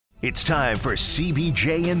It's time for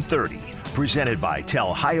CBJ in 30, presented by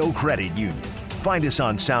Telhio Credit Union. Find us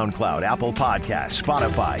on SoundCloud, Apple Podcasts,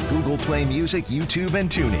 Spotify, Google Play Music, YouTube, and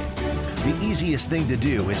TuneIn. The easiest thing to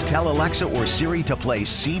do is tell Alexa or Siri to play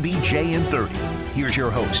CBJ in 30. Here's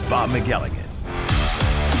your host, Bob McElligott.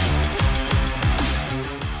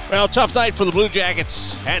 Well, tough night for the Blue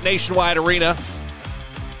Jackets at Nationwide Arena.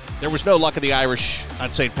 There was no luck of the Irish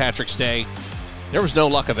on St. Patrick's Day. There was no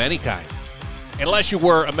luck of any kind, unless you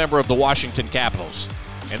were a member of the Washington Capitals.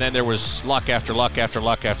 And then there was luck after luck after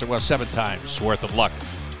luck after, 7 times worth of luck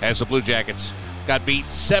as the Blue Jackets got beat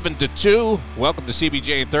 7-2. Welcome to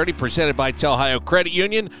CBJ in 30, presented by Telhio Credit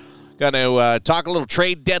Union. Going to talk a little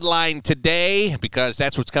trade deadline today because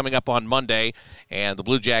that's what's coming up on Monday. And the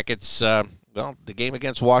Blue Jackets, the game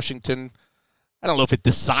against Washington, I don't know if it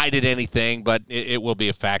decided anything, but it will be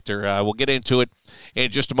a factor. We'll get into it in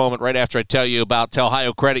just a moment right after I tell you about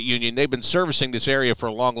Telhio Credit Union. They've been servicing this area for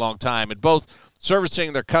a long, long time, and both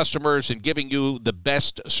servicing their customers and giving you the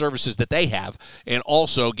best services that they have, and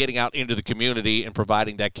also getting out into the community and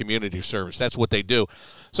providing that community service. That's what they do.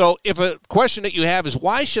 So if a question that you have is,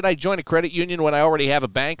 why should I join a credit union when I already have a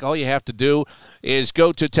bank? All you have to do is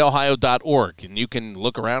go to telhio.org, and you can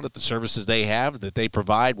look around at the services they have, that they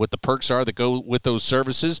provide, what the perks are that go with those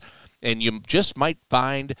services, and you just might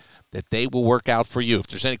find that they will work out for you. If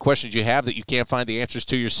there's any questions you have that you can't find the answers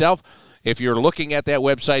to yourself, if you're looking at that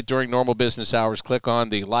website during normal business hours, click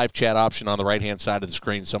on the live chat option on the right-hand side of the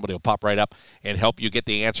screen. Somebody will pop right up and help you get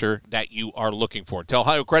the answer that you are looking for.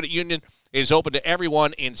 Telhio Credit Union is open to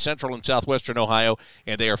everyone in central and southwestern Ohio,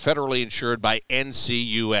 and they are federally insured by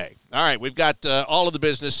NCUA. All right, we've got all of the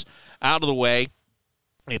business out of the way.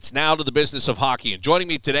 It's now to the business of hockey. And joining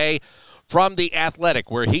me today from The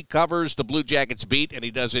Athletic, where he covers the Blue Jackets beat, and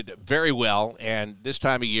he does it very well. And this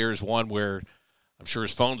time of year is one where I'm sure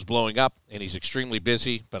his phone's blowing up, and he's extremely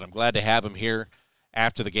busy, but I'm glad to have him here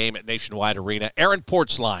after the game at Nationwide Arena. Aaron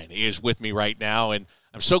Portzline is with me right now, and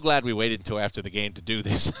I'm so glad we waited until after the game to do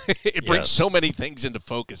this. It brings so many things into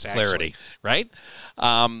focus, actually. Clarity. Right?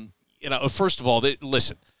 First of all,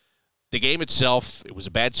 listen, the game itself, it was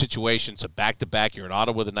a bad situation. It's a back-to-back. You're in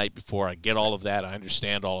Ottawa the night before. I get all of that. I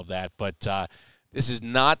understand all of that. But this is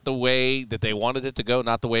not the way that they wanted it to go,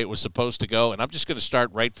 not the way it was supposed to go. And I'm just going to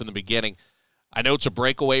start right from the beginning. I know it's a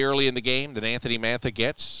breakaway early in the game that Anthony Mantha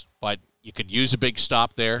gets, but you could use a big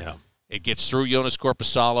stop there. Yeah. It gets through Joonas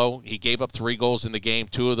Korpisalo. He gave up 3 goals in the game.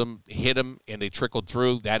 2 of them hit him, and they trickled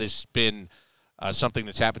through. That has been something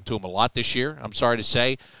that's happened to him a lot this year, I'm sorry to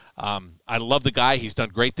say. I love the guy. He's done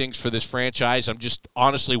great things for this franchise. I'm just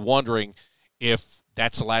honestly wondering if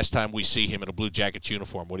that's the last time we see him in a Blue Jackets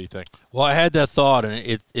uniform. What do you think? Well, I had that thought,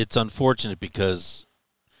 and it's unfortunate because –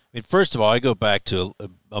 first of all, I go back to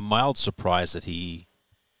a mild surprise that he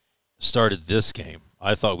started this game.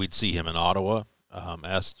 I thought we'd see him in Ottawa.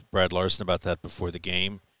 Asked Brad Larson about that before the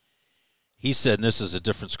game. He said, and this is a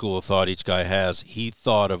different school of thought each guy has, he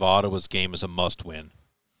thought of Ottawa's game as a must-win.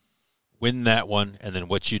 Win that one, and then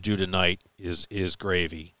what you do tonight is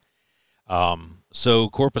gravy. So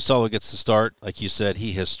Korpisalo gets the start. Like you said,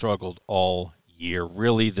 he has struggled all year.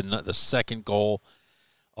 Really, the second goal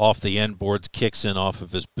off the end boards, kicks in off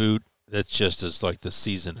of his boot. That just is like the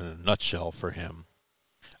season in a nutshell for him.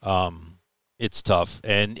 It's tough.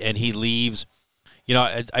 And he leaves.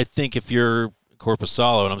 I think if you're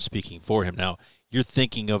Korpisalo, and I'm speaking for him now, you're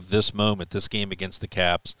thinking of this moment, this game against the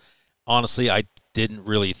Caps. Honestly, I didn't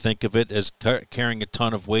really think of it as carrying a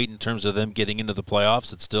ton of weight in terms of them getting into the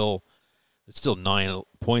playoffs. It's still 9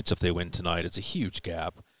 points if they win tonight. It's a huge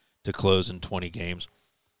gap to close in 20 games.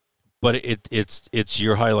 But it's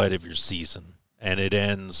your highlight of your season, and it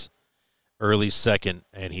ends early second,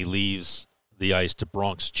 and he leaves the ice to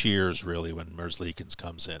Bronx cheers, really, when Merzlikins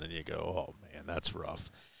comes in, and you go, oh, man, that's rough.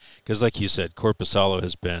 Because like you said, Korpisalo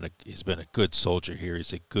has been a good soldier here.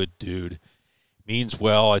 He's a good dude. Means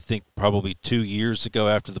well. I think probably 2 years ago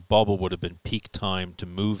after the bubble would have been peak time to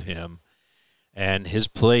move him, and his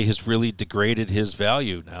play has really degraded his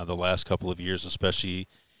value now the last couple of years, especially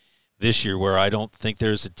this year, where I don't think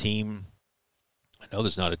there's a team – I know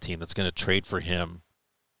there's not a team that's going to trade for him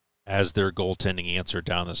as their goaltending answer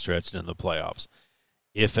down the stretch and in the playoffs.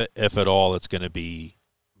 If at all, it's going to be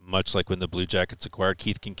much like when the Blue Jackets acquired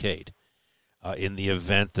Keith Kincaid. In the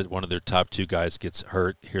event that one of their top 2 guys gets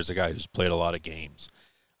hurt, here's a guy who's played a lot of games,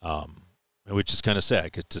 which is kind of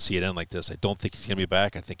sad to see it end like this. I don't think he's going to be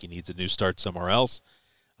back. I think he needs a new start somewhere else.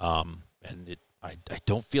 I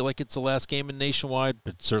don't feel like it's the last game in Nationwide,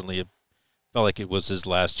 but certainly it felt like it was his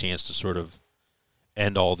last chance to sort of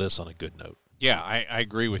end all this on a good note. Yeah, I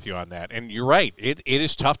agree with you on that. And you're right. It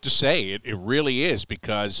is tough to say. It really is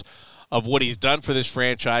because of what he's done for this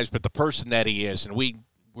franchise, but the person that he is. And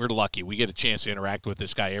we're lucky. We get a chance to interact with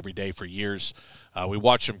this guy every day for years. We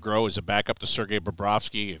watched him grow as a backup to Sergei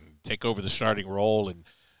Bobrovsky and take over the starting role and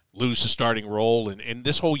lose the starting role. And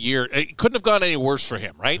this whole year, it couldn't have gone any worse for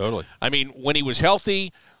him, right? Totally. I mean, when he was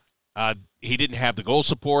healthy, he didn't have the goal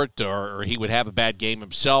support or he would have a bad game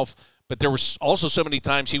himself. But there was also so many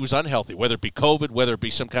times he was unhealthy, whether it be COVID, whether it be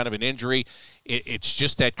some kind of an injury. It's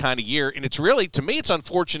just that kind of year. And it's really, to me, it's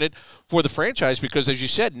unfortunate for the franchise because, as you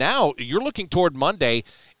said, now you're looking toward Monday.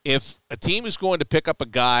 If a team is going to pick up a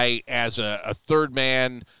guy as a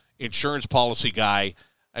third-man insurance policy guy,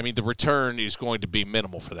 I mean, the return is going to be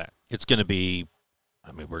minimal for that. It's going to be,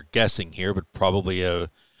 I mean, we're guessing here, but probably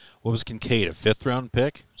what was Kincaid, a fifth-round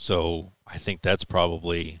pick? So I think that's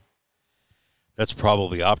probably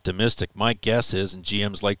optimistic. My guess is, and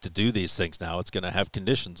GMs like to do these things now, it's going to have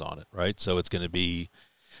conditions on it, right? So it's going to be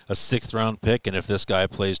a sixth-round pick, and if this guy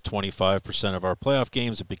plays 25% of our playoff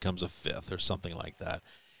games, it becomes a fifth or something like that.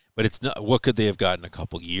 But it's not. What could they have gotten a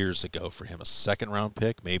couple years ago for him? A second-round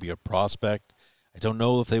pick, maybe a prospect. I don't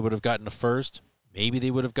know if they would have gotten a first. Maybe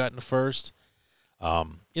they would have gotten a first.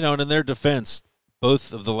 And in their defense,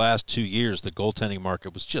 both of the last 2 years, the goaltending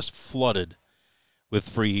market was just flooded with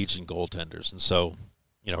free agent goaltenders. And so,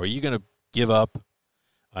 are you going to give up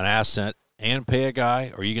an asset and pay a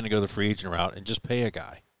guy, or are you going to go the free agent route and just pay a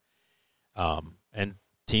guy? And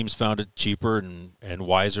teams found it cheaper and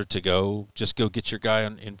wiser to go get your guy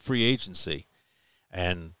in free agency.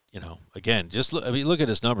 And, again, look at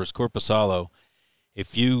his numbers. Korpisalo,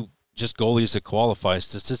 if you just goalies that qualify,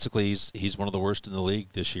 statistically he's one of the worst in the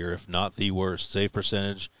league this year, if not the worst. Save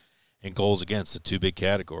percentage and goals against, the two big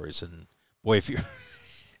categories. And boy, if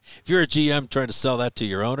you're a GM trying to sell that to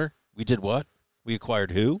your owner, we did what? We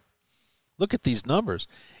acquired who? Look at these numbers.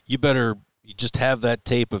 You just have that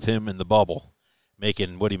tape of him in the bubble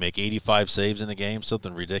making, what do you make, 85 saves in a game,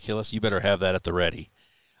 something ridiculous. You better have that at the ready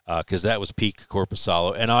because that was peak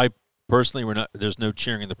Korpisalo. And I personally, there's no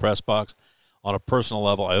cheering in the press box. On a personal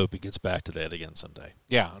level, I hope he gets back to that again someday.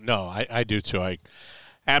 Yeah, no, I do too.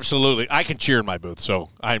 Absolutely. I can cheer in my booth, so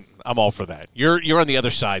I'm all for that. You're on the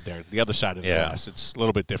other side there, the other side of the glass. It's a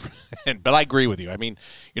little bit different. But I agree with you. I mean,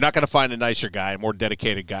 you're not going to find a nicer guy, a more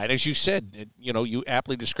dedicated guy. And as you said, you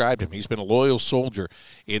aptly described him. He's been a loyal soldier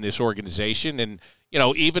in this organization. And,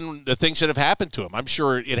 even the things that have happened to him, I'm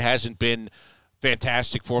sure it hasn't been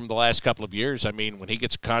fantastic for him the last couple of years. I mean, when he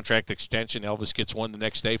gets a contract extension, Elvis gets one the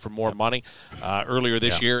next day for more money. Earlier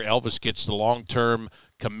this year, Elvis gets the long-term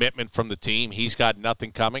commitment from the team. He's got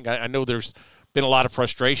nothing coming. I know there's been a lot of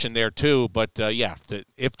frustration there too, but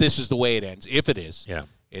if this is the way it ends, if it is,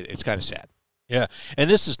 it's kind of sad. Yeah, and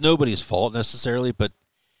this is nobody's fault necessarily, but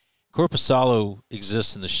Korpisalo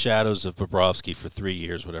exists in the shadows of Bobrovsky for 3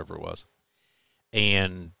 years, whatever it was.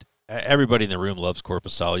 And everybody in the room loves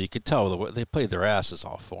Korpisalo. You could tell they played their asses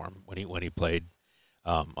off for him when he played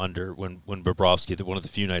when Bobrovsky, one of the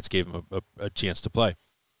few nights, gave him a chance to play.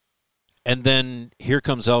 And then here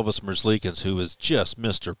comes Elvis Merzlikins, who is just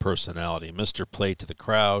Mr. Personality, Mr. Play to the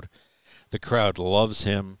crowd. The crowd loves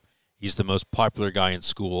him. He's the most popular guy in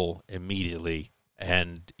school immediately.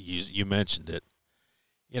 And you mentioned it.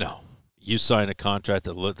 You sign a contract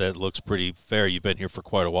that looks pretty fair. You've been here for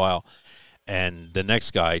quite a while. And the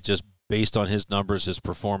next guy, just based on his numbers, his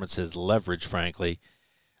performance, his leverage, frankly,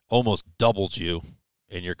 almost doubled you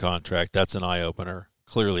in your contract. That's an eye-opener.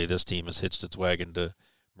 Clearly, this team has hitched its wagon to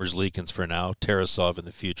Merzlikins for now, Tarasov in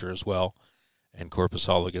the future as well, and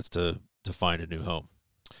Korpisalo gets to find a new home.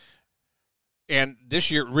 And this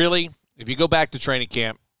year, really, if you go back to training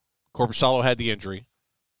camp, Korpisalo had the injury.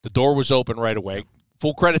 The door was open right away.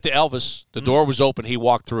 Full credit to Elvis. The door was open. He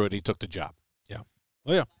walked through it. He took the job. Yeah.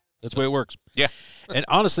 Oh, yeah. That's the way it works. Yeah. And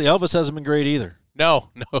honestly, Elvis hasn't been great either.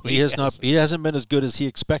 No, he has not. He hasn't been as good as he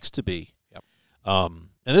expects to be. Yep.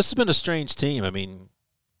 And this has been a strange team. I mean,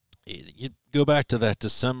 you go back to that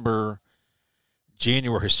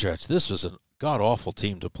December-January stretch. This was a god-awful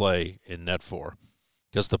team to play in net for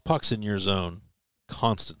because the puck's in your zone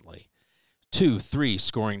constantly. 2-3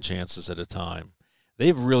 scoring chances at a time.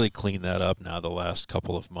 They've really cleaned that up now the last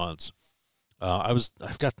couple of months.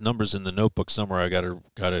 I've got numbers in the notebook somewhere I got to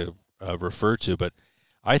refer to, but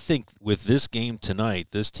I think with this game tonight,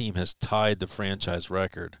 this team has tied the franchise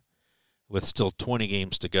record with still 20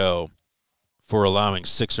 games to go for allowing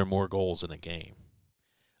 6 or more goals in a game.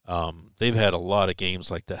 They've had a lot of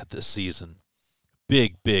games like that this season.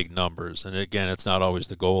 Big numbers. And again, it's not always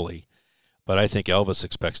the goalie, but I think Elvis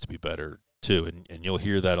expects to be better too. And you'll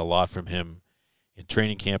hear that a lot from him in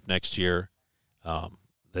training camp next year,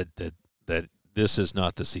 that that this is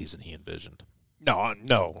not the season he envisioned.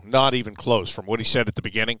 No, not even close from what he said at the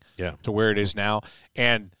beginning to where it is now.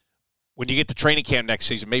 And when you get to training camp next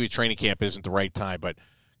season, maybe training camp isn't the right time, but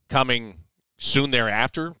coming soon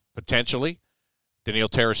thereafter, potentially, Daniil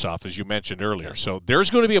Tarasov, as you mentioned earlier. Yeah. So there's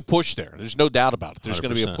going to be a push there. There's no doubt about it. There's 100%.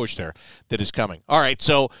 Going to be a push there that is coming. All right,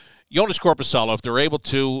 so Joonas Korpisalo, if they're able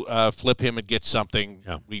to flip him and get something,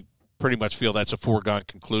 we pretty much feel that's a foregone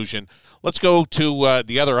conclusion. Let's go to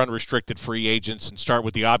the other unrestricted free agents and start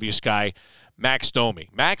with the obvious guy, Max Domi.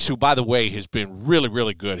 Max, who, by the way, has been really,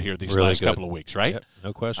 really good here these last couple of weeks, right? Yep,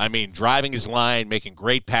 no question. I mean, driving his line, making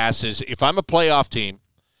great passes. If I'm a playoff team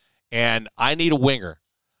and I need a winger,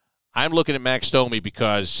 I'm looking at Max Domi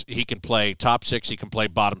because he can play top six, he can play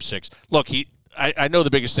bottom six. Look, I know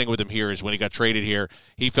the biggest thing with him here is when he got traded here,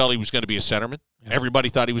 he felt he was going to be a centerman. Yeah. Everybody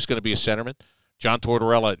thought he was going to be a centerman. John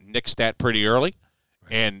Tortorella nixed that pretty early,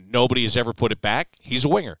 and nobody has ever put it back. He's a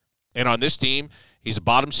winger. And on this team, he's a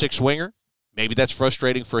bottom six winger. Maybe that's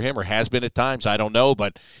frustrating for him or has been at times. I don't know,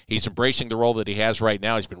 but he's embracing the role that he has right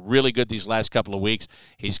now. He's been really good these last couple of weeks.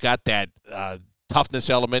 He's got that toughness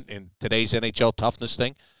element in today's NHL toughness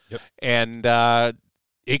thing. Yep. And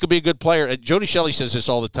he could be a good player. Jody Shelley says this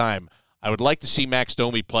all the time. I would like to see Max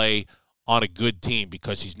Domi play on a good team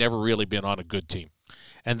because he's never really been on a good team.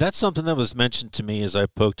 And that's something that was mentioned to me as I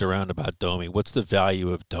poked around about Domi. What's the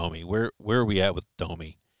value of Domi? Where are we at with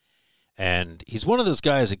Domi? And he's one of those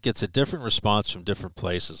guys that gets a different response from different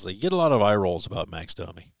places. Like, you get a lot of eye rolls about Max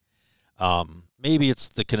Domi. Maybe it's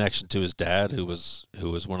the connection to his dad, who was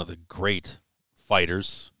one of the great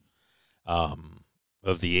fighters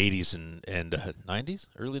of the 80s and 90s,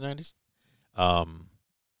 early 90s.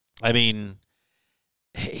 I mean,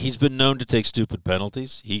 he's been known to take stupid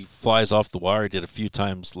penalties. He flies off the wire. He did a few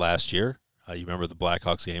times last year. You remember the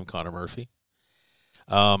Blackhawks game, Connor Murphy.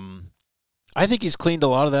 I think he's cleaned a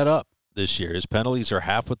lot of that up this year. His penalties are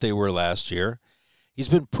half what they were last year. He's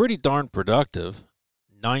been pretty darn productive.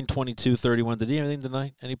 9-22-31. Did he have anything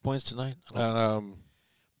tonight? Any points tonight? But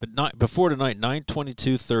before tonight,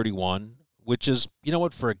 9-22-31, which is, you know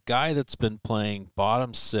what, for a guy that's been playing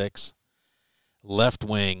bottom six, left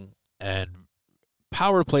wing, and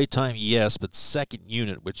power play time, yes, but second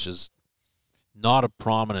unit, which is not a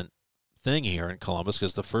prominent thing here in Columbus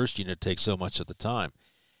because the first unit takes so much of the time.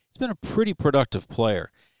 He's been a pretty productive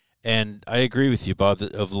player. And I agree with you, Bob,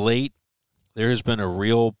 that of late there has been a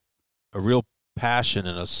real passion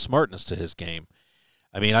and a smartness to his game.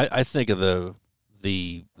 I mean, I think of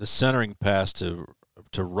the centering pass to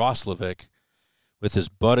Roslovic with his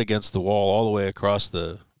butt against the wall all the way across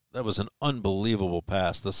that was an unbelievable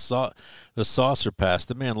pass. The saucer pass,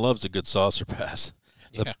 the man loves a good saucer pass.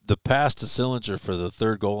 Yeah. The pass to Sillinger for the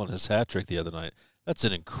third goal in his hat trick the other night, that's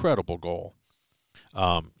an incredible goal.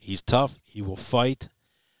 He's tough. He will fight.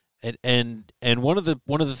 And one of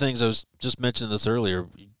the things I was just mentioning this earlier,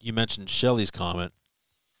 you mentioned Shelley's comment.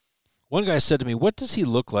 One guy said to me, what does he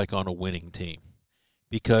look like on a winning team?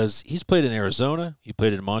 Because he's played in Arizona. He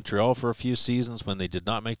played in Montreal for a few seasons when they did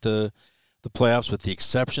not make the playoffs, with the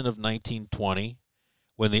exception of 1920,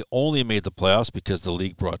 when they only made the playoffs because the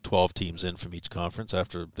league brought 12 teams in from each conference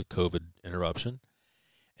after the COVID interruption.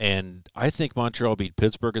 And I think Montreal beat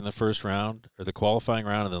Pittsburgh in the first round, or the qualifying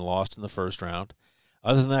round, and then lost in the first round.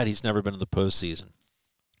 Other than that, he's never been in the postseason.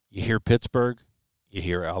 You hear Pittsburgh, you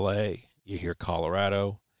hear L.A., you hear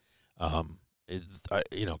Colorado.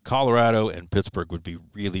 Colorado and Pittsburgh would be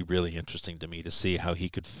really, really interesting to me to see how he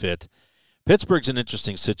could fit. Pittsburgh's an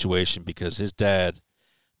interesting situation because his dad,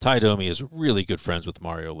 Ty Domi, is really good friends with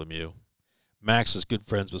Mario Lemieux. Max is good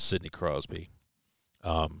friends with Sidney Crosby.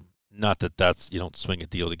 Not that that's, you don't swing a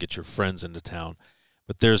deal to get your friends into town,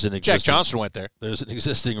 but there's an existing. Jack Johnson went there. There's an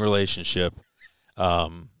existing relationship. I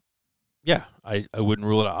wouldn't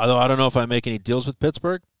rule it out. Although I don't know if I make any deals with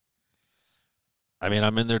Pittsburgh. I mean,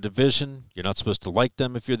 I'm in their division. You're not supposed to like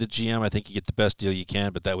them if you're the GM. I think you get the best deal you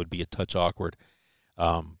can, but that would be a touch awkward.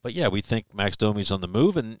 But, yeah, we think Max Domi's on the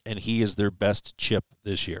move, and he is their best chip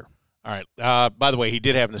this year. All right. By the way, he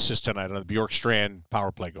did have an assist tonight on the Bjorkstrand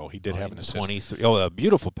power play goal. He did have an assist. 23. Oh, a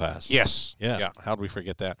beautiful pass. Yes. Yeah. How did we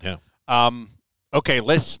forget that? Yeah. Okay,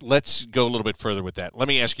 let's go a little bit further with that. Let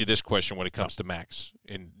me ask you this question when it comes to Max,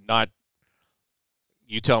 and not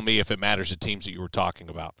you tell me if it matters to teams that you were talking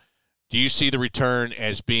about. Do you see the return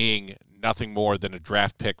as being nothing more than a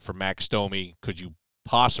draft pick for Max Domi? Could you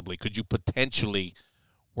potentially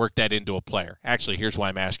work that into a player? Actually, here's why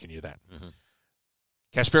I'm asking you that. Mm-hmm.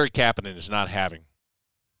 Kasperi Kapanen is not having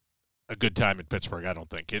a good time in Pittsburgh, I don't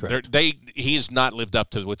think. He has not lived up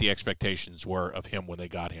to what the expectations were of him when they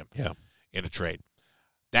got him in a trade.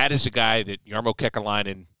 That is a guy that Jarmo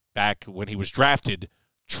Kekalainen, back when he was drafted,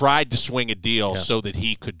 tried to swing a deal so that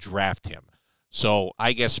he could draft him. So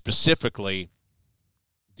I guess specifically,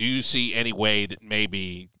 do you see any way that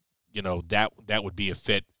maybe, that would be a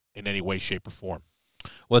fit in any way, shape, or form?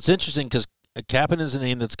 Well, it's interesting because Kapanen is a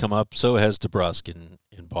name that's come up. So has DeBrusk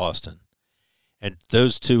in Boston. And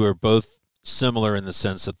those two are both similar in the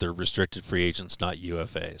sense that they're restricted free agents, not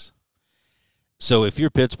UFAs. So if you're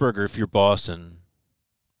Pittsburgh or if you're Boston,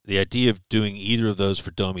 the idea of doing either of those for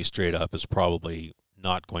Domi straight up is probably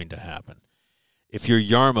not going to happen. If you're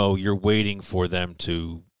Yarmo, you're waiting for them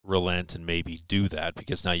to relent and maybe do that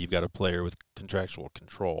because now you've got a player with contractual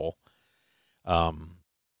control.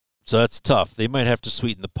 So that's tough. They might have to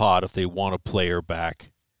sweeten the pot if they want a player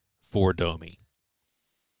back for Domi.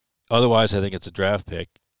 Otherwise, I think it's a draft pick.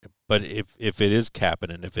 But if it is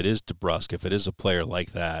Kapanen, if it is DeBrusk, if it is a player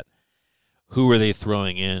like that, who are they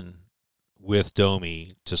throwing in with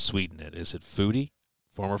Domi to sweeten it? Is it Foudy,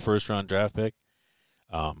 former first-round draft pick?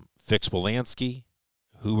 Fix Wolanski?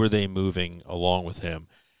 Who are they moving along with him?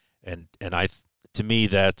 And to me,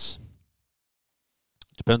 that's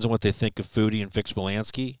depends on what they think of Foudy and Fix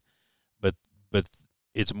Wolanski, but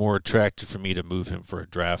it's more attractive for me to move him for a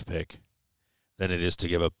draft pick than it is to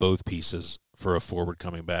give up both pieces for a forward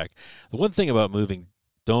coming back. The one thing about moving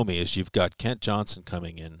Domi is you've got Kent Johnson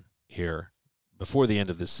coming in here before the end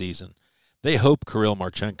of this season. They hope Kirill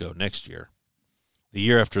Marchenko next year. The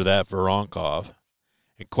year after that, Voronkov,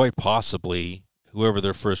 and quite possibly whoever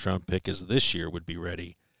their first-round pick is this year would be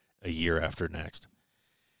ready a year after next.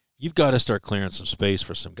 You've got to start clearing some space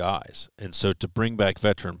for some guys. And so to bring back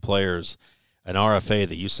veteran players, an RFA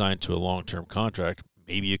that you signed to a long-term contract,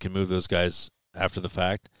 maybe you can move those guys after the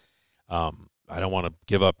fact. I don't want to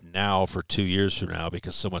give up now for 2 years from now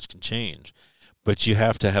because so much can change. But you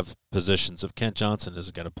have to have positions. If Kent Johnson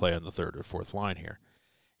isn't going to play on the third or fourth line here,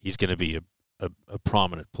 he's going to be a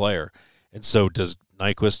prominent player. And so does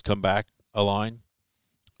Nyquist come back a line?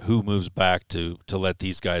 Who moves back to let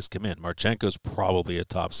these guys come in? Marchenko's probably a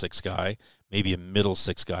top six guy, maybe a middle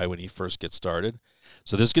six guy when he first gets started.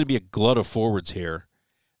 So there's going to be a glut of forwards here,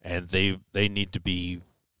 and they need to be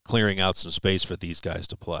clearing out some space for these guys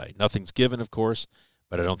to play. Nothing's given, of course,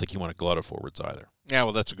 but I don't think you want a glut of forwards either. Yeah,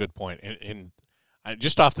 well, that's a good point. And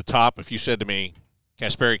just off the top, if you said to me,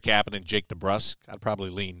 Kasperi Kapanen, Jake DeBrusk, I'd probably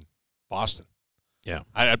lean Boston. Yeah,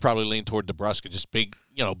 I'd probably lean toward DeBrusk, just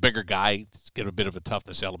bigger guy, get a bit of a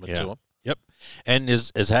toughness element to him. Yep, and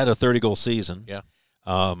has had a 30-goal season. Yeah,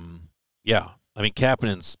 yeah. I mean,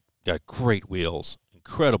 Kapanen's got great wheels,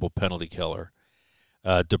 incredible penalty killer.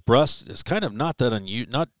 DeBrusk is kind of not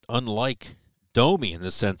unlike Domi in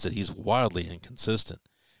the sense that he's wildly inconsistent,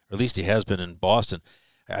 or at least he has been in Boston.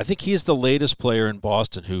 I think he's the latest player in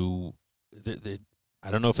Boston who,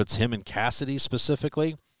 I don't know if it's him and Cassidy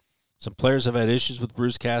specifically. Some players have had issues with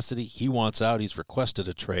Bruce Cassidy. He wants out. He's requested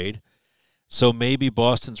a trade. So maybe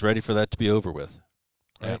Boston's ready for that to be over with.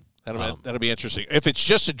 Right? That'll be interesting. If it's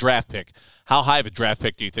just a draft pick, how high of a draft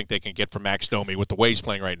pick do you think they can get for Max Domi with the way he's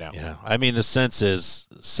playing right now? Yeah, I mean, the sense is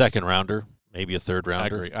second rounder, maybe a third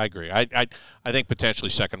rounder. I agree. I think potentially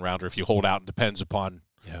second rounder if you hold out, and depends upon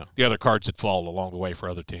the other cards that fall along the way for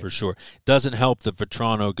other teams. For sure. Doesn't help that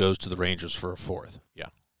Vetrano goes to the Rangers for a fourth. Yeah.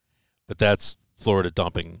 But that's Florida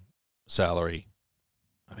dumping salary.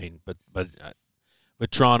 I mean, but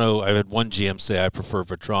Vetrano, I had one GM say I prefer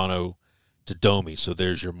Vetrano to Domi, so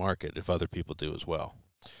there's your market if other people do as well.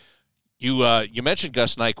 You mentioned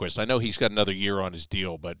Gus Nyquist. I know he's got another year on his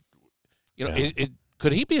deal, but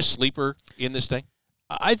could he be a sleeper in this thing?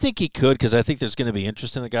 I think he could, because I think there's going to be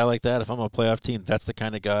interest in a guy like that. If I'm a playoff team, that's the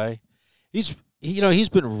kind of guy. He's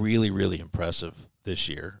been really, really impressive this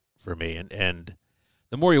year for me, and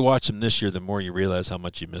the more you watch him this year, the more you realize how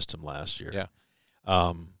much you missed him last year.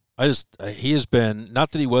 Yeah. He has been,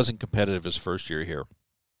 not that he wasn't competitive his first year here,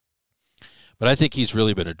 but I think he's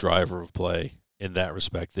really been a driver of play in that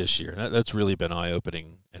respect this year. That's really been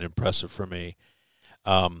eye-opening and impressive for me.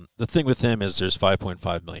 The thing with him is there's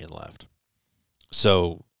 $5.5 million left.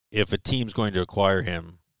 So if a team's going to acquire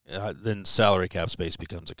him, then salary cap space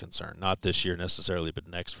becomes a concern. Not this year necessarily, but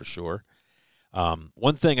next for sure.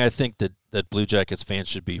 One thing I think that Blue Jackets fans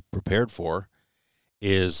should be prepared for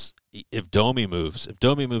is if Domi moves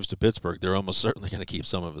to Pittsburgh, they're almost certainly going to keep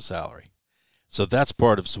some of his salary. So that's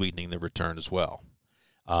part of sweetening the return as well.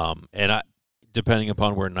 Depending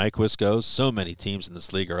upon where Nyquist goes, so many teams in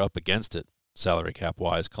this league are up against it salary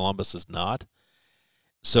cap-wise. Columbus is not.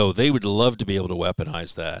 So they would love to be able to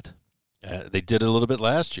weaponize that. They did it a little bit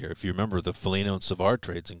last year. If you remember, the Foligno and Savard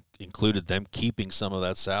trades included them keeping some of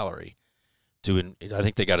that salary. I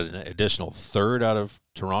think they got an additional third out of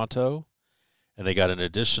Toronto, and they got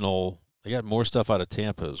more stuff out of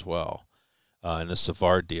Tampa as well. in the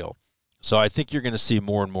Savard deal. So I think you're going to see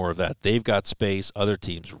more and more of that. They've got space. Other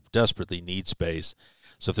teams desperately need space.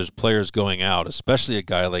 So if there's players going out, especially a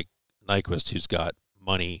guy like Nyquist who's got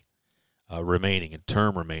money remaining and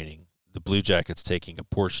term remaining, the Blue Jackets taking a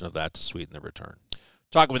portion of that to sweeten the return.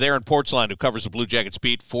 Talking with Aaron Portzline, who covers the Blue Jackets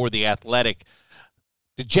beat for The Athletic.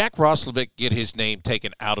 Did Jack Roslovic get his name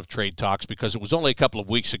taken out of trade talks? Because it was only a couple of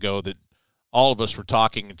weeks ago that all of us were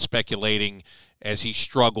talking and speculating as he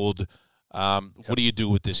struggled. What do you do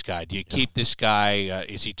with this guy? Do you keep this guy?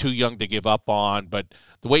 Is he too young to give up on? But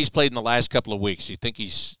the way he's played in the last couple of weeks, you think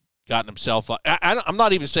he's gotten himself – I'm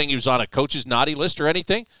not even saying he was on a coach's naughty list or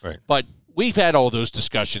anything, right? But we've had all those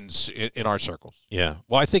discussions in our circles. Yeah.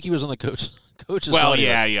 Well, I think he was on the coach's well, naughty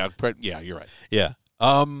yeah, list. yeah, you're right. Yeah.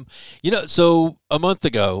 So a month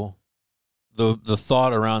ago, the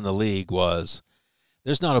thought around the league was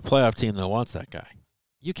there's not a playoff team that wants that guy.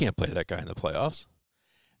 You can't play that guy in the playoffs.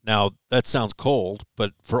 Now, that sounds cold,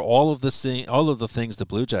 but for all of the things the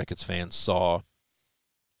Blue Jackets fans saw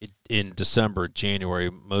in December, January,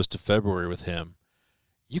 most of February with him,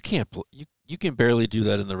 you can barely do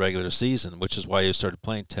that in the regular season, which is why he started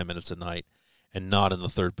playing 10 minutes a night and not in the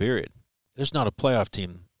third period. There's not a playoff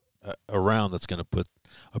team around that's going to put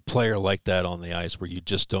a player like that on the ice where you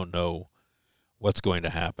just don't know what's going to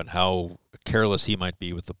happen, how careless he might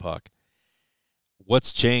be with the puck.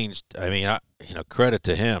 What's changed? I mean, credit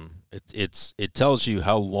to him. It tells you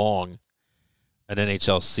how long an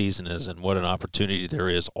NHL season is and what an opportunity there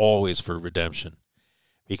is always for redemption.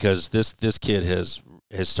 Because this kid has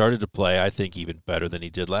started to play, I think, even better than he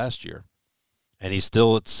did last year, and he's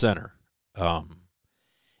still at center.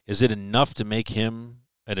 Is it enough to make him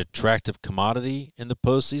an attractive commodity in the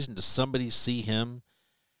postseason? Does somebody see him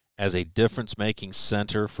as a difference-making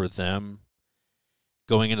center for them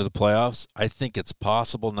going into the playoffs? I think it's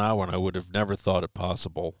possible now when I would have never thought it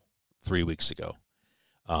possible 3 weeks ago.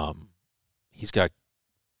 He's got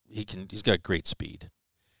great speed.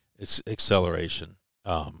 It's acceleration.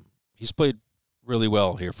 He's played really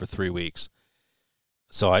well here for 3 weeks.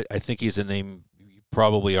 So I think he's a name you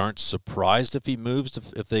probably aren't surprised if he moves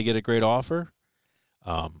if they get a great offer.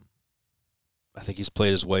 I think he's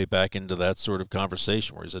played his way back into that sort of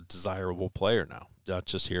conversation where he's a desirable player now, not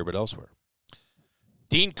just here but elsewhere.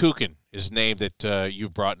 Dean Kukan is a name that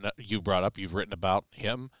you've brought up. You've written about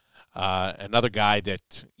him. Another guy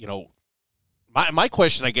that, my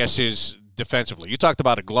question, I guess, is defensively. You talked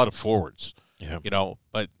about a glut of forwards,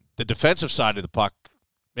 but the defensive side of the puck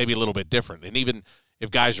may be a little bit different. And even if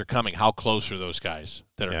guys are coming, how close are those guys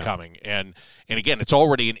that are coming? And again, it's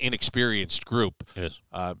already an inexperienced group. It is.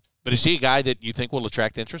 But is he a guy that you think will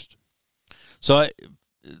attract interest? So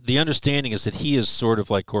the understanding is that he is sort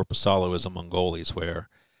of like Korpisalo is among goalies, where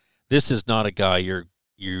this is not a guy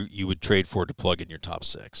you would trade for to plug in your top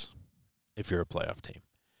six if you're a playoff team.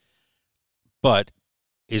 But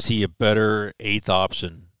is he a better eighth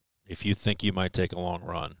option if you think you might take a long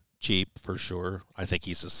run? Cheap, for sure. I think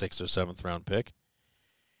he's a 6th or 7th round pick.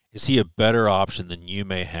 Is he a better option than you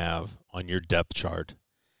may have on your depth chart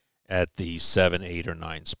at the 7, 8, or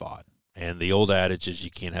 9 spot? And the old adage is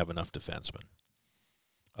you can't have enough defensemen.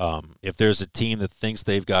 If there's a team that thinks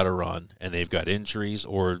they've got to run and they've got injuries,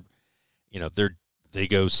 or they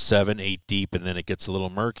go 7, 8 deep and then it gets a little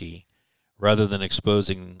murky, rather than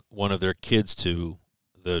exposing one of their kids to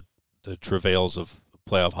the travails of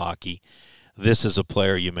playoff hockey, this is a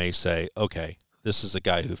player you may say, okay, this is a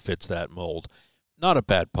guy who fits that mold. Not a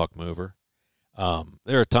bad puck mover.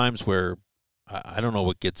 There are times where I don't know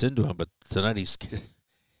what gets into him, but tonight he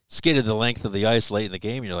skated the length of the ice late in the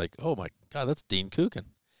game, and you're like, oh, my God, that's Dean Kukan.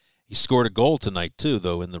 He scored a goal tonight, too,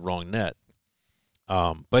 though, in the wrong net.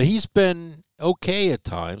 But he's been okay at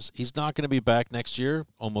times. He's not going to be back next year,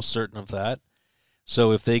 almost certain of that.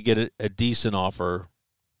 So if they get a decent offer,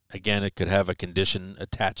 again, it could have a condition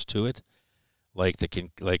attached to it, like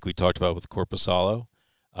we talked about with Korpisalo.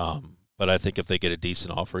 But I think if they get a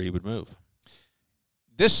decent offer, he would move.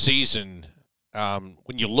 This season,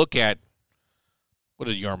 when you look at, what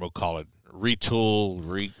did Yarmo call it? Retool,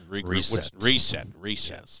 reset.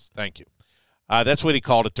 Yes. Thank you. That's what he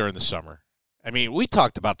called it during the summer. I mean, we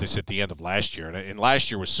talked about this at the end of last year, and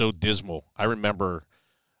last year was so dismal. I remember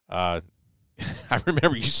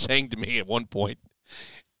you saying to me at one point,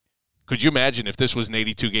 could you imagine if this was an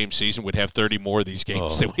 82-game season, we'd have 30 more of these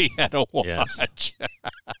games that we had to watch? Yes.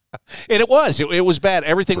 And it was bad.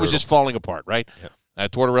 Everything was just falling apart, right?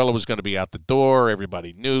 Yep. Tortorella was going to be out the door.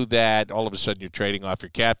 Everybody knew that. All of a sudden, you're trading off your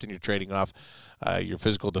captain. You're trading off your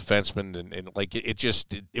physical defenseman. And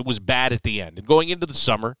it was bad at the end. And going into the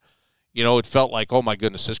summer, it felt like, oh, my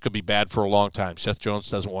goodness, this could be bad for a long time. Seth Jones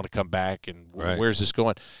doesn't want to come back, and Right. where's this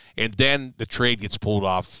going? And then the trade gets pulled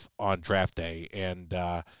off on draft day, and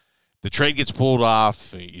the trade gets pulled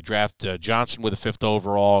off. You draft Johnson with a 5th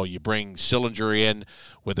overall. You bring Sillinger in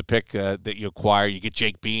with a pick that you acquire. You get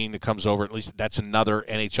Jake Bean that comes over. At least that's another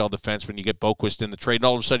NHL defenseman. You get Boquist in the trade, and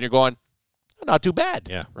all of a sudden you're going, not too bad,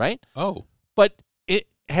 Yeah. right? Oh. But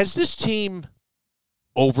has this team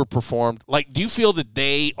overperformed? Like, do you feel that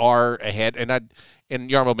they are ahead? And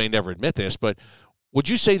Jarmo may never admit this, but would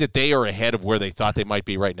you say that they are ahead of where they thought they might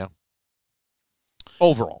be right now?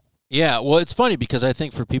 Overall. Yeah, well, it's funny because I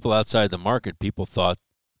think for people outside the market, people thought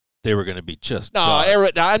they were going to be just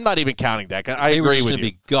I'm not even counting that. I they were agree just with going to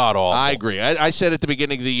you. be god awful. I agree. I said at the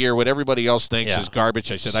beginning of the year what everybody else thinks is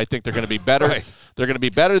garbage. I said I think they're going to be better. Right. They're going to be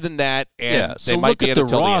better than that, and So they might look be at in the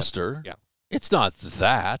until roster. The end. It's not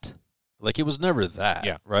that. Like, it was never that.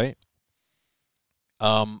 Yeah. Right?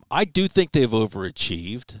 I do think they've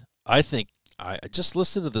overachieved. I think I just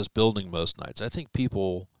listen to this building most nights. I think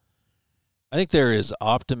there is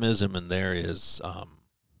optimism, and there is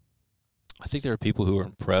I think there are people who are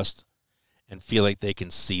impressed and feel like they can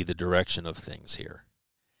see the direction of things here.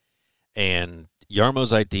 And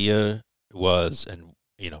Jarmo's idea was, and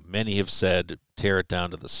many have said, tear it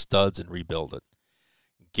down to the studs and rebuild it.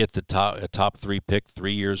 Get the top 3 pick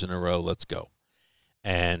 3 years in a row. Let's go.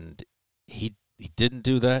 And he didn't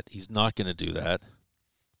do that. He's not going to do that.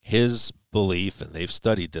 His belief, and they've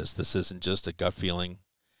studied this isn't just a gut feeling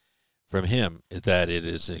from him, that it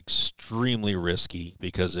is extremely risky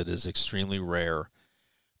because it is extremely rare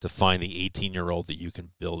to find the 18-year-old that you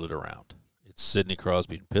can build it around. It's Sidney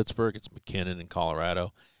Crosby in Pittsburgh. It's McKinnon in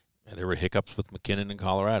Colorado. And there were hiccups with McKinnon in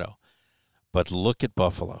Colorado. But look at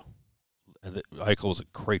Buffalo. And Eichel was a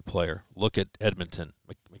great player. Look at Edmonton.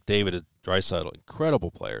 McDavid and Draisaitl,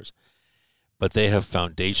 incredible players. But they have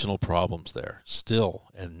foundational problems there still,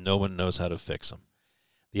 and no one knows how to fix them.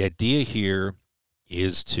 The idea here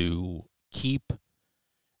is to keep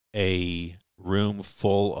a room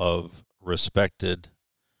full of respected,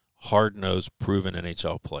 hard-nosed, proven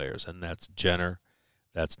NHL players, and that's Jenner,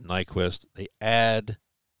 that's Nyquist. They add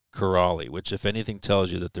Kuraly, which, if anything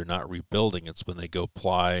tells you that they're not rebuilding, it's when they go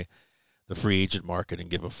ply the free agent market and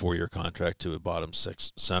give a 4-year contract to a bottom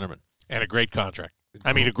 6 centerman. And a great contract.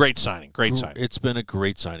 I mean, a great signing. Great signing. It's been a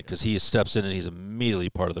great signing because he steps in and he's immediately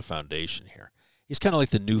part of the foundation here. He's kind of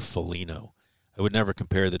like the new Foligno. I would never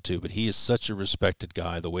compare the two, but he is such a respected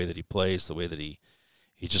guy, the way that he plays, the way that he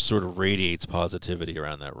just sort of radiates positivity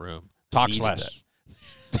around that room. Talks less.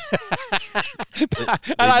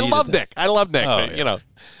 And I love Nick. Oh,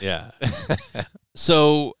 Yeah.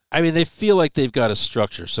 So, I mean, they feel like they've got a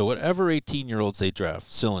structure. So whatever 18-year-olds they draft,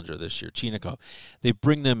 Sillinger this year, Chinakhov, they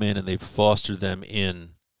bring them in and they foster them in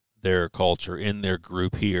their culture, in their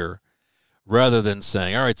group here, rather than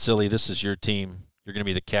saying, all right, Silly, this is your team. You're going to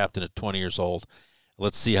be the captain at 20 years old.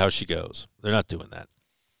 Let's see how she goes. They're not doing that.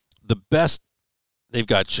 The best, they've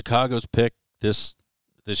got Chicago's pick this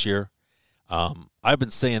year. I've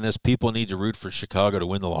been saying this, people need to root for Chicago to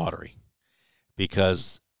win the lottery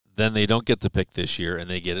because then they don't get the pick this year and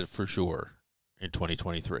they get it for sure in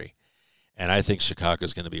 2023. And I think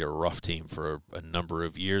Chicago's going to be a rough team for a number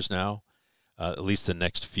of years now, at least the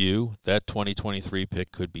next few. That 2023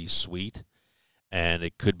 pick could be sweet, and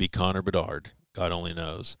it could be Connor Bedard, God only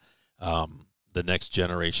knows, the next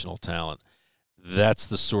generational talent. That's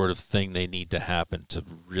the sort of thing they need to happen to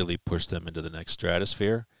really push them into the next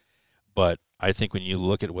stratosphere. But I think when you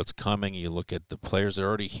look at what's coming, you look at the players that are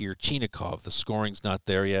already here. Chinakhov, the scoring's not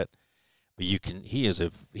there yet, but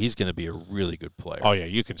he's going to be a really good player. Oh yeah,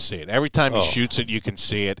 you can see it every time he shoots it. You can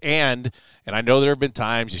see it, and I know there have been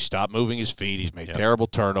times he stopped moving his feet. He's made terrible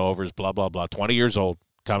turnovers. Blah blah blah. 20 years old,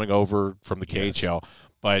 coming over from the KHL,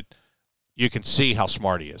 but you can see how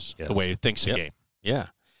smart he is. The way he thinks the game. Yeah,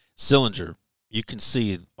 Sillinger. You can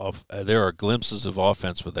see there are glimpses of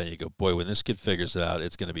offense, but then you go, boy, when this kid figures it out,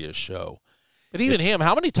 it's going to be a show. But even him,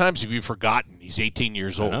 how many times have you forgotten he's 18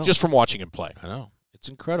 years old just from watching him play? I know. It's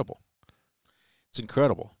incredible. It's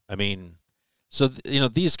incredible. I mean, so,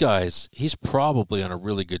 these guys, he's probably on a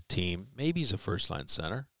really good team. Maybe he's a first-line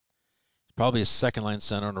center. He's probably a second-line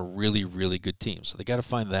center on a really, really good team. So they got to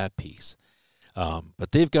find that piece.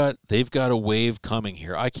 But they've got a wave coming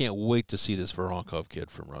here. I can't wait to see this Voronkov kid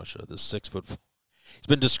from Russia. This 6'4". He's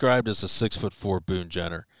been described as a 6'4" Boone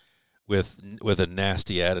Jenner with a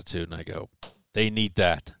nasty attitude, and I go, they need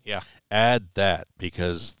that. Yeah, add that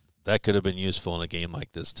because that could have been useful in a game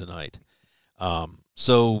like this tonight.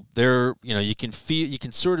 So they're you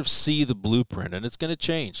can sort of see the blueprint, and it's going to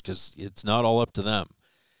change because it's not all up to them.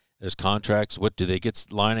 There's contracts. What do they get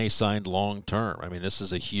Laine signed long term? I mean, this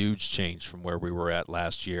is a huge change from where we were at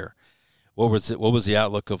last year. What was the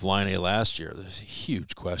outlook of Laine last year? There's a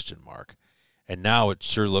huge question mark. And now it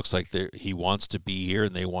sure looks like he wants to be here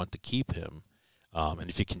and they want to keep him. And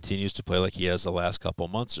if he continues to play like he has the last couple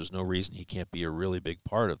of months, there's no reason he can't be a really big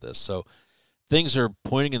part of this. So things are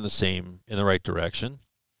pointing in the right direction.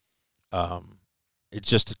 It's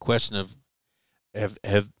just a question of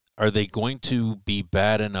are they going to be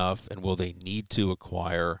bad enough, and will they need to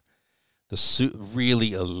acquire the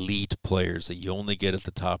really elite players that you only get at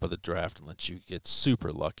the top of the draft unless you get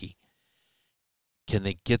super lucky? Can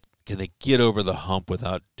they get over the hump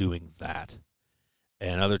without doing that?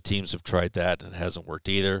 And other teams have tried that, and it hasn't worked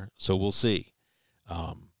either. So we'll see.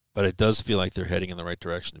 But it does feel like they're heading in the right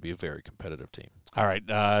direction to be a very competitive team. All right,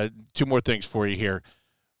 two more things for you here.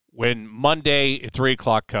 When Monday at 3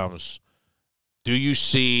 o'clock comes, do you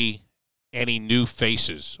see any new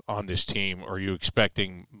faces on this team, or are you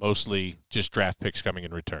expecting mostly just draft picks coming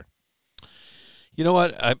in return? You know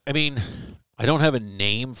what? I mean, I don't have a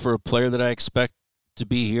name for a player that I expect to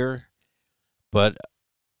be here, but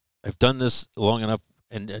I've done this long enough,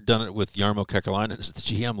 and I've done it with Jarmo Kekalainen as the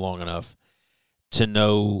GM long enough to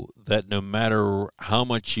know that no matter how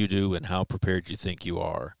much you do and how prepared you think you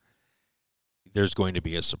are, there's going to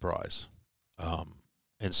be a surprise.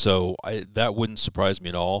 And so that wouldn't surprise me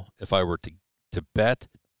at all. If I were to bet,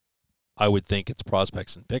 I would think it's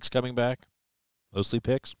prospects and picks coming back, mostly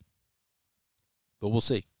picks. But we'll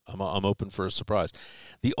see. I'm open for a surprise.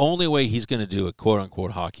 The only way he's going to do a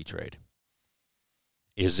quote-unquote hockey trade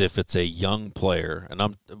is if it's a young player,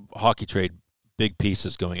 and hockey trade, big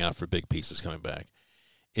pieces going out for big pieces coming back,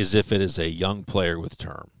 is if it is a young player with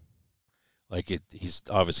term. He's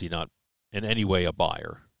obviously not in any way a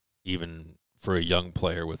buyer, even for a young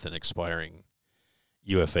player with an expiring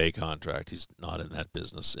UFA contract. He's not in that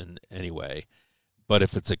business in any way. But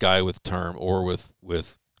if it's a guy with term or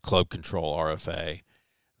with club control RFA,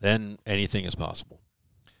 then anything is possible.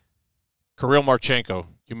 Kirill Marchenko,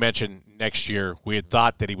 you mentioned next year. We had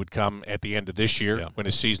thought that he would come at the end of this year when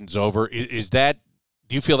his season's over. Do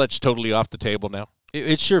you feel that's totally off the table now?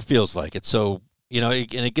 It sure feels like it. So,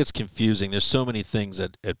 and it gets confusing. There's so many things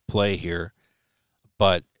at play here.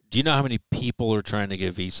 But do you know how many people are trying to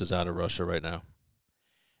get visas out of Russia right now?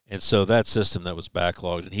 And so that system that was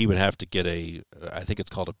backlogged, and he would have to get I think it's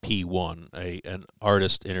called a P1, an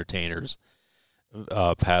artist entertainer's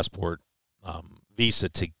passport visa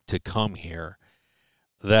to come here.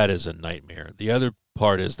 That is a nightmare. The other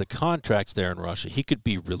part is the contracts there in Russia. He could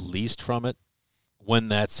be released from it when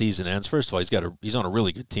that season ends. First of all, he's on a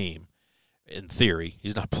really good team. In theory,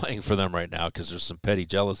 he's not playing for them right now because there's some petty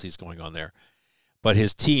jealousies going on there. But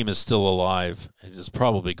his team is still alive and is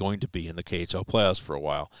probably going to be in the KHL playoffs for a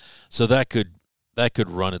while. So that could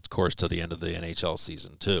run its course to the end of the NHL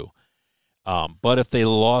season too. But if they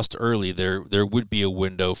lost early, there would be a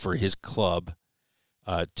window for his club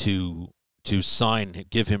to sign,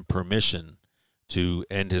 give him permission to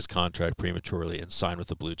end his contract prematurely and sign with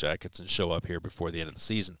the Blue Jackets and show up here before the end of the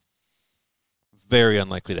season. Very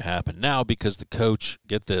unlikely to happen now because the coach,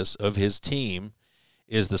 get this, of his team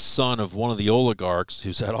is the son of one of the oligarchs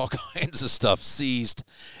who's had all kinds of stuff seized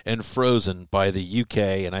and frozen by the UK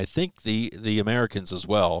and I think the Americans as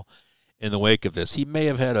well in the wake of this. He may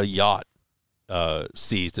have had a yacht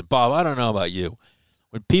seized. And Bob, I don't know about you.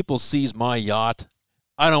 When people seize my yacht,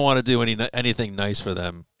 I don't want to do anything nice for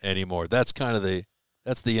them anymore. That's kind of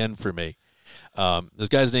that's the end for me. This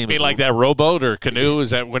guy's name is like that rowboat or canoe. Is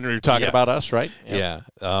that when you're talking about us, right? Yeah.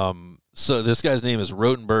 So this guy's name is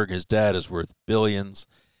Rotenberg. His dad is worth billions.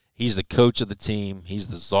 He's the coach of the team. He's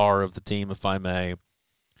the czar of the team, if I may.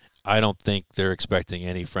 I don't think they're expecting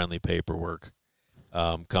any friendly paperwork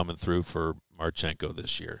coming through for Marchenko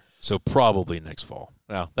this year. So probably next fall.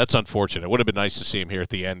 Well, that's unfortunate. It would have been nice to see him here at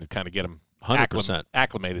the end and kind of get him 100%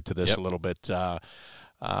 acclimated to this a little bit.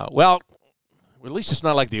 Well, at least it's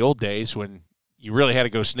not like the old days when you really had to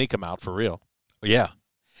go sneak him out for real. Yeah.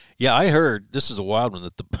 Yeah, I heard, this is a wild one,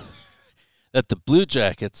 that the Blue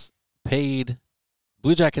Jackets and the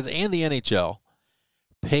NHL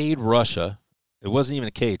paid Russia, it wasn't even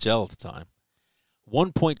a KHL at the time,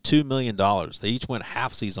 $1.2 million. They each went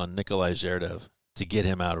halfsies on Nikolai Zherdev to get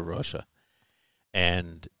him out of Russia.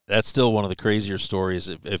 And that's still one of the crazier stories,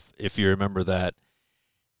 if you remember that.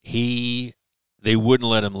 They wouldn't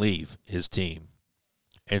let him leave his team.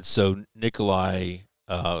 And so Nikolai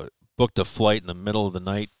booked a flight in the middle of the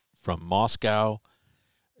night from Moscow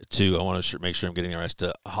to, I want to make sure I'm getting the rest,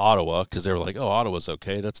 to Ottawa, because they were like, oh, Ottawa's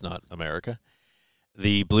okay. That's not America.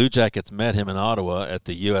 The Blue Jackets met him in Ottawa at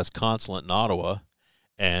the U.S. consulate in Ottawa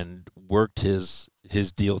and worked his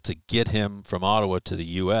his deal to get him from Ottawa to the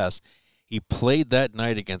U.S. He played that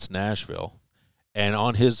night against Nashville, and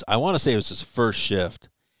on his, I want to say it was his first shift,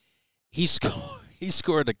 he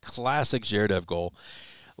scored a classic Zherdev goal,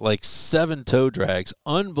 like 7 toe drags,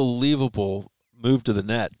 unbelievable move to the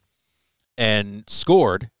net, and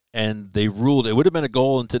scored. And they ruled it would have been a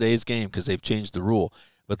goal in today's game because they've changed the rule,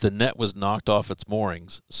 but the net was knocked off its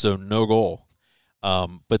moorings, so no goal.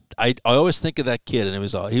 But I always think of that kid, and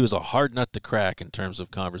he was a hard nut to crack in terms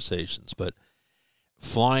of conversations. But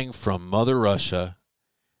flying from Mother Russia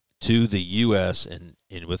to the U.S. and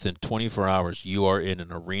within 24 hours, you are in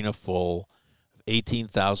an arena full of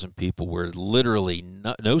 18,000 people where literally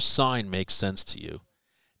no sign makes sense to you.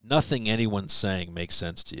 Nothing anyone's saying makes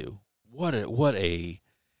sense to you. What a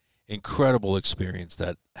incredible experience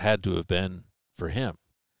that had to have been for him.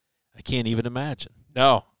 I can't even imagine.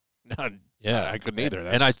 No. Yeah, I couldn't either.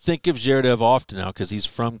 And I think of Zherdev often now because he's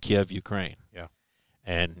from Kiev, Ukraine. Yeah.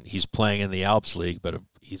 And he's playing in the Alps League, but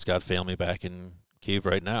he's got family back in Kiev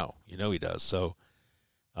right now. You know he does. So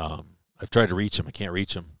I've tried to reach him. I can't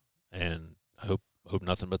reach him. And I hope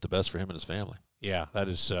nothing but the best for him and his family. Yeah, that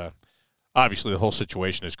is obviously the whole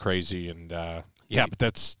situation is crazy. And, but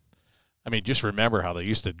that's, I mean, just remember how they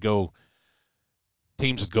used to go,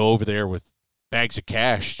 teams would go over there with bags of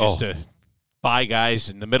cash just to buy guys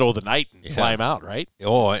in the middle of the night and fly them out, right?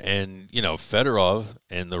 Oh, and, Fedorov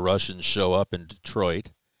and the Russians show up in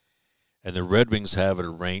Detroit, and the Red Wings have it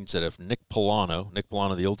arranged that if Nick Polano,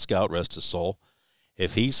 the old scout, rest his soul,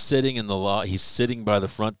 if he's sitting in the he's sitting by the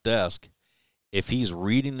front desk, if he's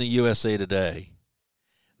reading the USA Today,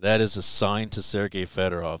 that is a sign to Sergei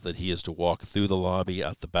Fedorov that he is to walk through the lobby,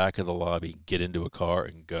 out the back of the lobby, get into a car,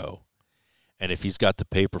 and go. And if he's got the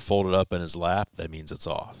paper folded up in his lap, that means it's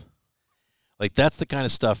off. Like, that's the kind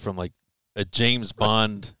of stuff from, like, a James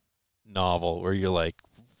Bond novel where you're like,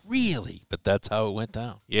 really? But that's how it went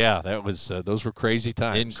down. Yeah, that was those were crazy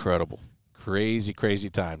times. Incredible. Crazy, crazy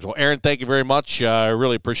times. Well, Aaron, thank you very much. I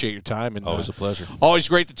really appreciate your time. And always a pleasure. Always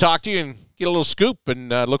great to talk to you and get a little scoop, and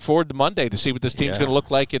look forward to Monday to see what this team's going to look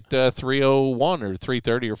like at 3:01 or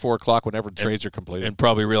 3:30 or 4 o'clock whenever trades are completed. And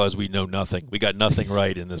probably realize we know nothing. We got nothing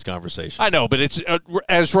right in this conversation. I know, but it's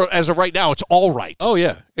as of right now, it's all right. Oh,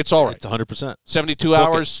 yeah. It's all right. It's 100%. 72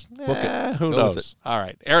 hours? Book it. Who knows? All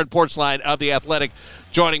right. Aaron Portzline of The Athletic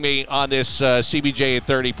joining me on this CBJ at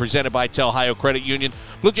 30 presented by Tel-Ohio Credit Union.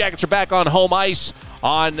 Blue Jackets are back on home ice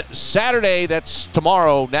on Saturday. That's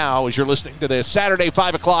tomorrow now as you're listening to this. Saturday,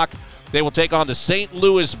 5 o'clock. They will take on the St.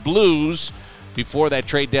 Louis Blues before that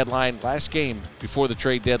trade deadline. Last game before the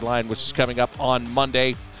trade deadline, which is coming up on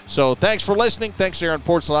Monday. So thanks for listening. Thanks to Aaron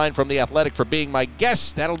Portzline from The Athletic for being my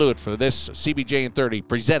guest. That'll do it for this CBJ in 30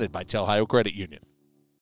 presented by Tel-Ohio Credit Union.